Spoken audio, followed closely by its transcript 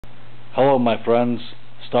Hello my friends,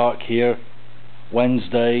 Stark here,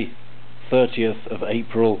 Wednesday 30th of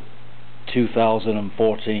April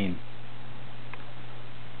 2014.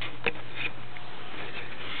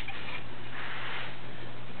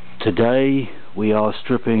 Today we are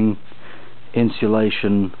stripping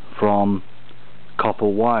insulation from copper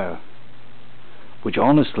wire, which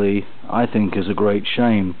honestly I think is a great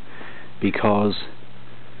shame, because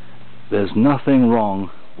there's nothing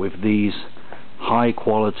wrong with these high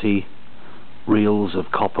quality reels of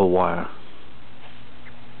copper wire.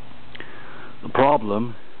 The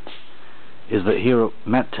problem is that here at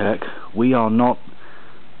METTECH we are not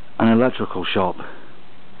an electrical shop,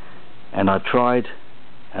 and I tried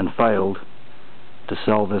and failed to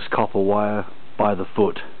sell this copper wire by the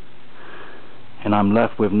foot, and I'm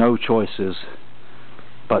left with no choices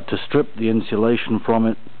but to strip the insulation from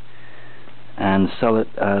it and sell it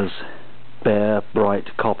as bare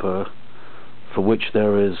bright copper, for which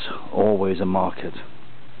there is always a market.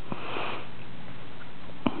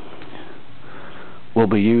 We'll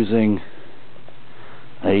be using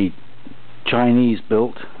a Chinese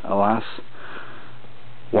built, alas,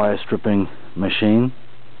 wire stripping machine.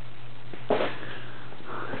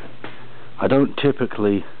 I don't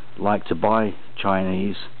typically like to buy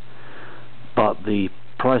Chinese, but the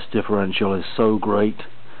price differential is so great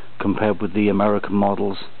compared with the American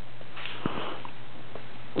models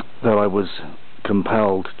that I was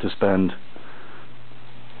compelled to spend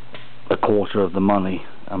a quarter of the money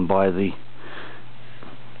and buy the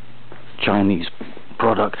Chinese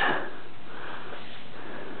product.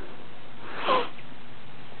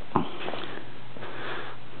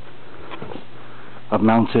 I've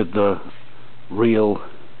mounted the reel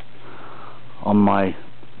on my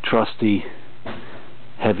trusty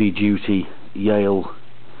heavy-duty Yale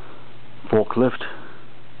forklift.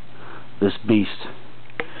 This beast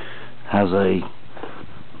has a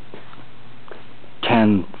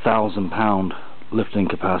 10,000 pound lifting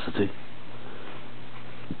capacity.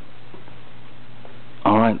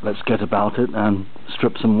 Alright, let's get about it and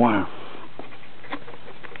strip some wire.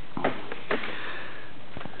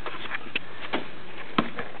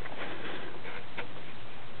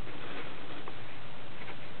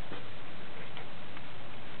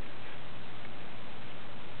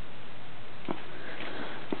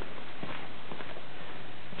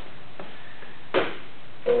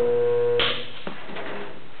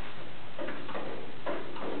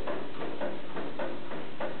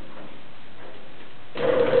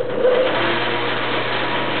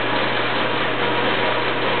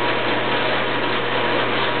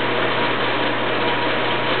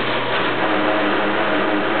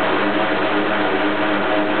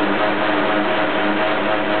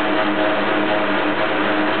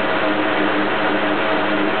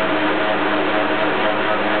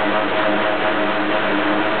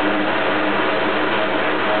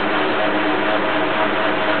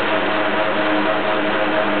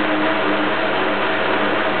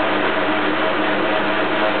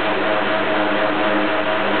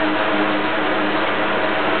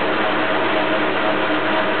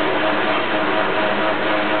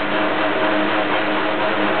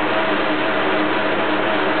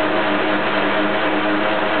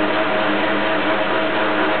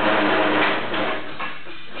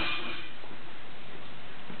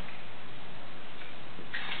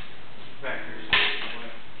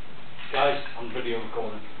 Guys, I'm video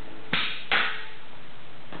recording.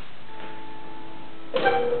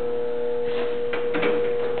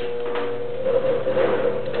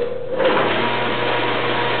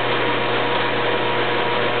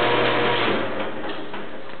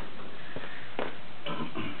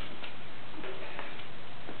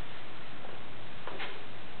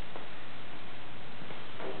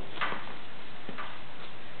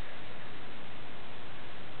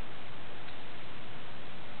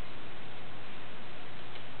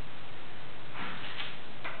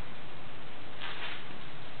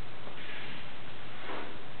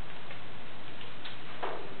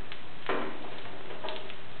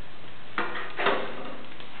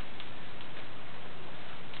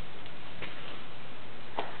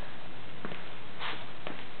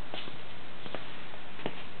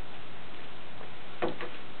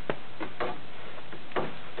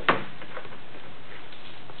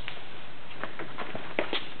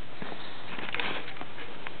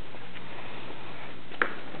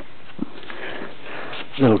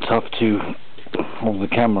 A little tough to hold the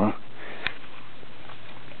camera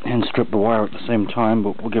and strip the wire at the same time,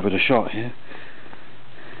 but we'll give it a shot here.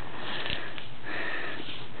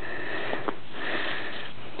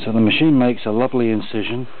 So the machine makes a lovely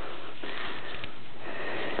incision,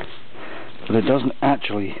 but it doesn't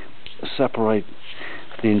actually separate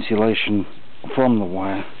the insulation from the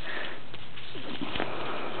wire.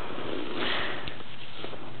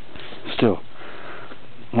 Still,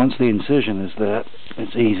 once the incision is there,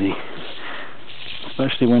 it's easy,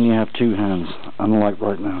 especially when you have two hands, unlike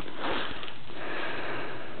right now.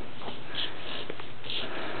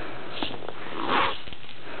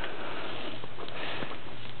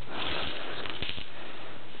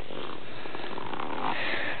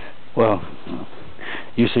 Well,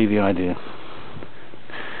 you see the idea.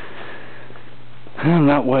 And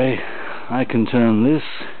that way I can turn this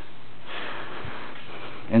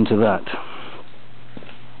into that.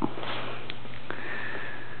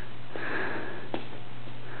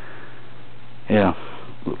 Yeah,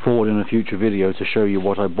 look forward in a future video to show you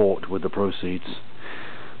what I bought with the proceeds.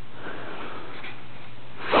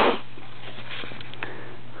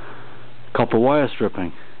 Copper wire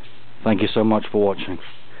stripping. Thank you so much for watching.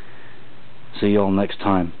 See you all next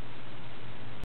time.